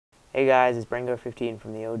Hey guys, it's Brengar 15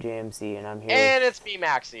 from the OJMC, and I'm here with. And it's me,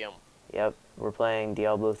 Maxium. Yep, we're playing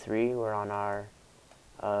Diablo 3. We're on our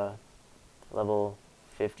uh, level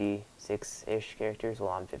 56-ish characters.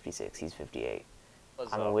 Well, I'm 56, he's 58.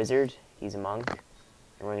 What's I'm a up? wizard, he's a monk, and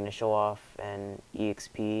we're going to show off an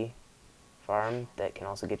EXP farm that can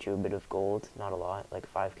also get you a bit of gold. Not a lot, like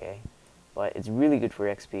 5k, but it's really good for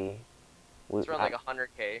XP. It's around like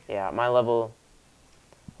 100k. Yeah, at my level,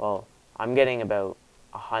 well, I'm getting about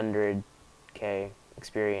 100k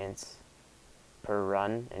experience per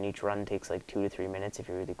run, and each run takes like 2 to 3 minutes if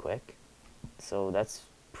you're really quick. So that's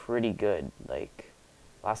pretty good. Like,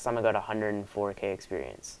 last time I got 104k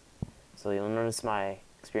experience. So you'll notice my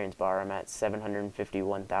experience bar, I'm at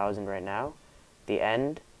 751,000 right now. The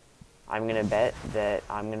end, I'm gonna bet that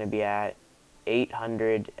I'm gonna be at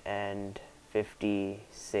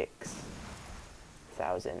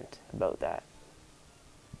 856,000, about that.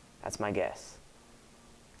 That's my guess.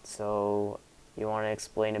 So, you want to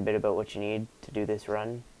explain a bit about what you need to do this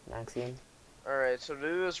run, Maxium? Alright, so to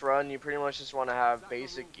do this run, you pretty much just want to have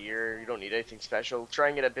basic gear. You don't need anything special. Try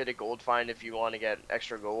and get a bit of gold find if you want to get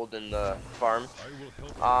extra gold in the farm.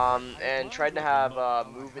 And try to have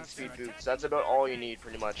movement speed boots. That's about all you need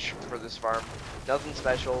pretty much for this farm. Nothing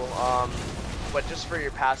special. But just for your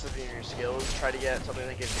passive and your skills, try to get something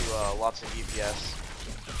that gives you lots of DPS.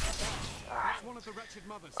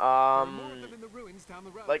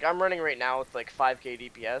 Like I'm running right now with like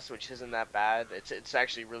 5k DPS, which isn't that bad. It's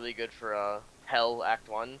actually really good for Hell Act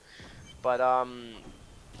 1. But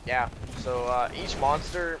yeah. So each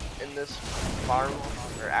monster in this farm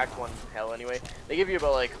or Act 1 Hell anyway, they give you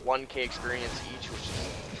about like 1k experience each, which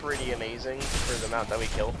is pretty amazing for the amount that we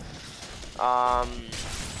kill.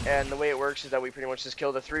 And the way it works is that we pretty much just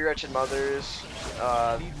kill the 3 Wretched Mothers.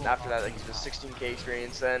 After that, that gives us 16k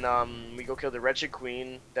experience. Then we go kill the Wretched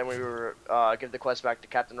Queen. Then we give the quest back to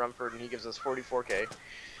Captain Rumford, and he gives us 44k.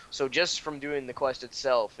 So just from doing the quest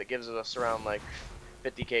itself, it gives us around like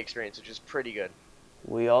 50k experience, which is pretty good.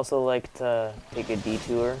 We also like to take a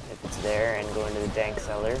detour, if it's there, and go into the Dank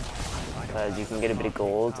Cellar, because you can get a bit of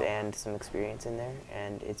gold and some experience in there,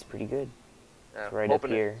 and it's pretty good. It's right up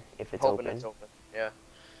here, if it's open. It's open, yeah.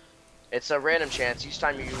 It's a random chance. Each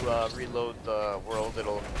time you reload the world,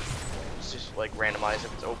 it'll just like randomize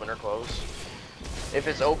if it's open or closed. If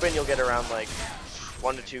it's open, you'll get around like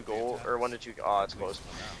 1 to 2 gold, or 1 to 2. Oh, it's closed.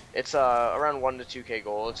 It's around 1 to 2k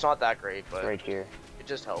gold. It's not that great, but right here. It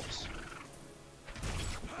just helps.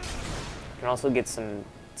 You can also get some.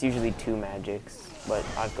 It's usually 2 magics, but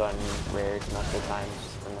I've gotten rares multiple times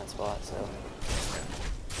from that spot. So.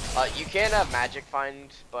 You can have magic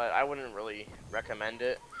find, but I wouldn't really recommend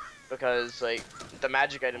it. Because like the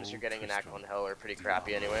magic items you're getting in Act 1 Hell are pretty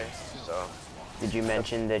crappy anyway, so. Did you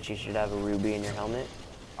mention that you should have a ruby in your helmet?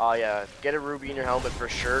 Oh yeah, get a ruby in your helmet for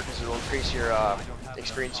sure, because it'll increase your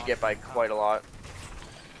experience you get by quite a lot.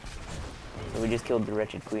 So we just killed the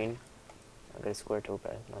Wretched Queen. I got a square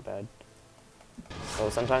topaz, not bad. So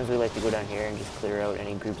sometimes we like to go down here and just clear out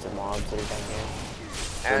any groups of mobs that are down here.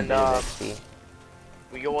 And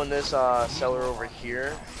we go in this cellar over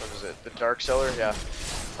here. What is it? The dark cellar? Yeah.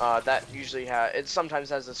 That usually it sometimes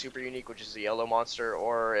has a super unique, which is the yellow monster,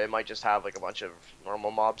 or it might just have like a bunch of normal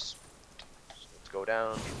mobs. Let's go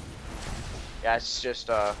down. Yeah, it's just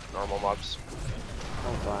normal mobs.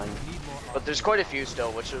 Oh, fun. But there's quite a few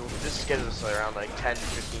still, which this gives us around like 10 to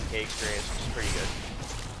 15k experience, which is pretty good.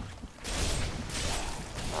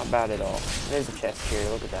 Not bad at all. There's a chest here,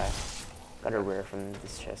 look at that. Got a rare from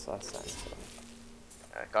this chest last time, so.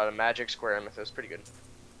 I got a magic square amethyst, pretty good.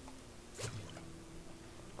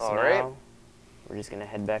 So Alright. Now, we're just gonna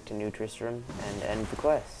head back to New Tristram and end the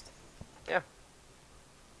quest. Yeah.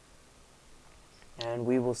 And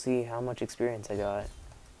we will see how much experience I got.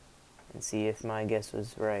 And see if my guess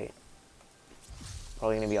was right.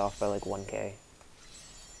 Probably gonna be off by like 1k.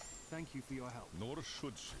 Thank you for your help. Nor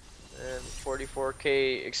should she. And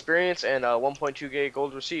 44k experience and 1.2k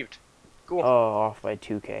gold received. Cool. Oh, off by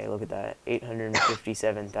 2k, look at that.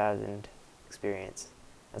 857,000 experience.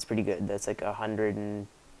 That's pretty good. That's like 100 and...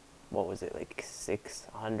 what was it, like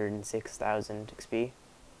 106,000 XP?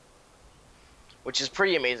 Which is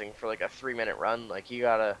pretty amazing for like a 3-minute run. Like you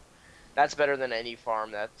gotta, that's better than any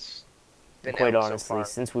farm that's been Quite out honestly, so far.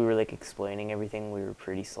 since we were like explaining everything, we were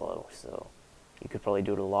pretty slow, so you could probably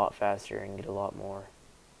do it a lot faster and get a lot more.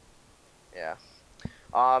 Yeah.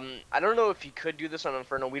 I don't know if you could do this on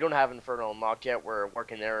Inferno. We don't have Inferno unlocked yet. We're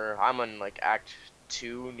working there. I'm on like Act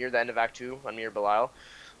 2, near the end of Act 2. I'm near Belial.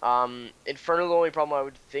 Inferno, the only problem I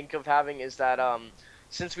would think of having is that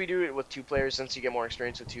since we do it with 2 players, since you get more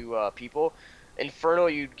experience with 2 people, Inferno,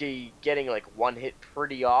 you'd be getting like one hit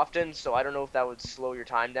pretty often, so I don't know if that would slow your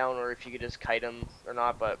time down or if you could just kite them or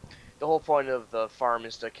not, but the whole point of the farm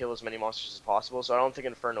is to kill as many monsters as possible, so I don't think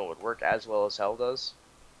Inferno would work as well as Hell does.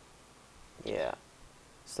 Yeah.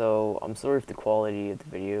 So I'm sorry if the quality of the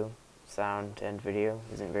video, sound and video,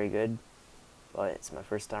 isn't very good, but it's my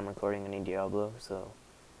first time recording any Diablo, so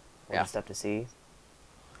we'll Yeah. just have to see.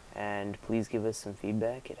 And please give us some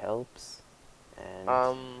feedback, it helps. And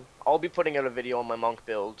I'll be putting out a video on my monk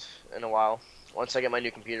build in a while, once I get my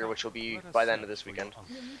new computer, which will be Let us by the end of search this for your weekend. uncle.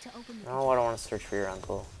 You'll need to open the no, I don't want to search for your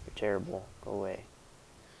uncle. You're terrible. Go away.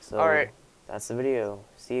 So Alright, that's the video.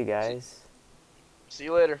 See you guys. see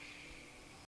you later.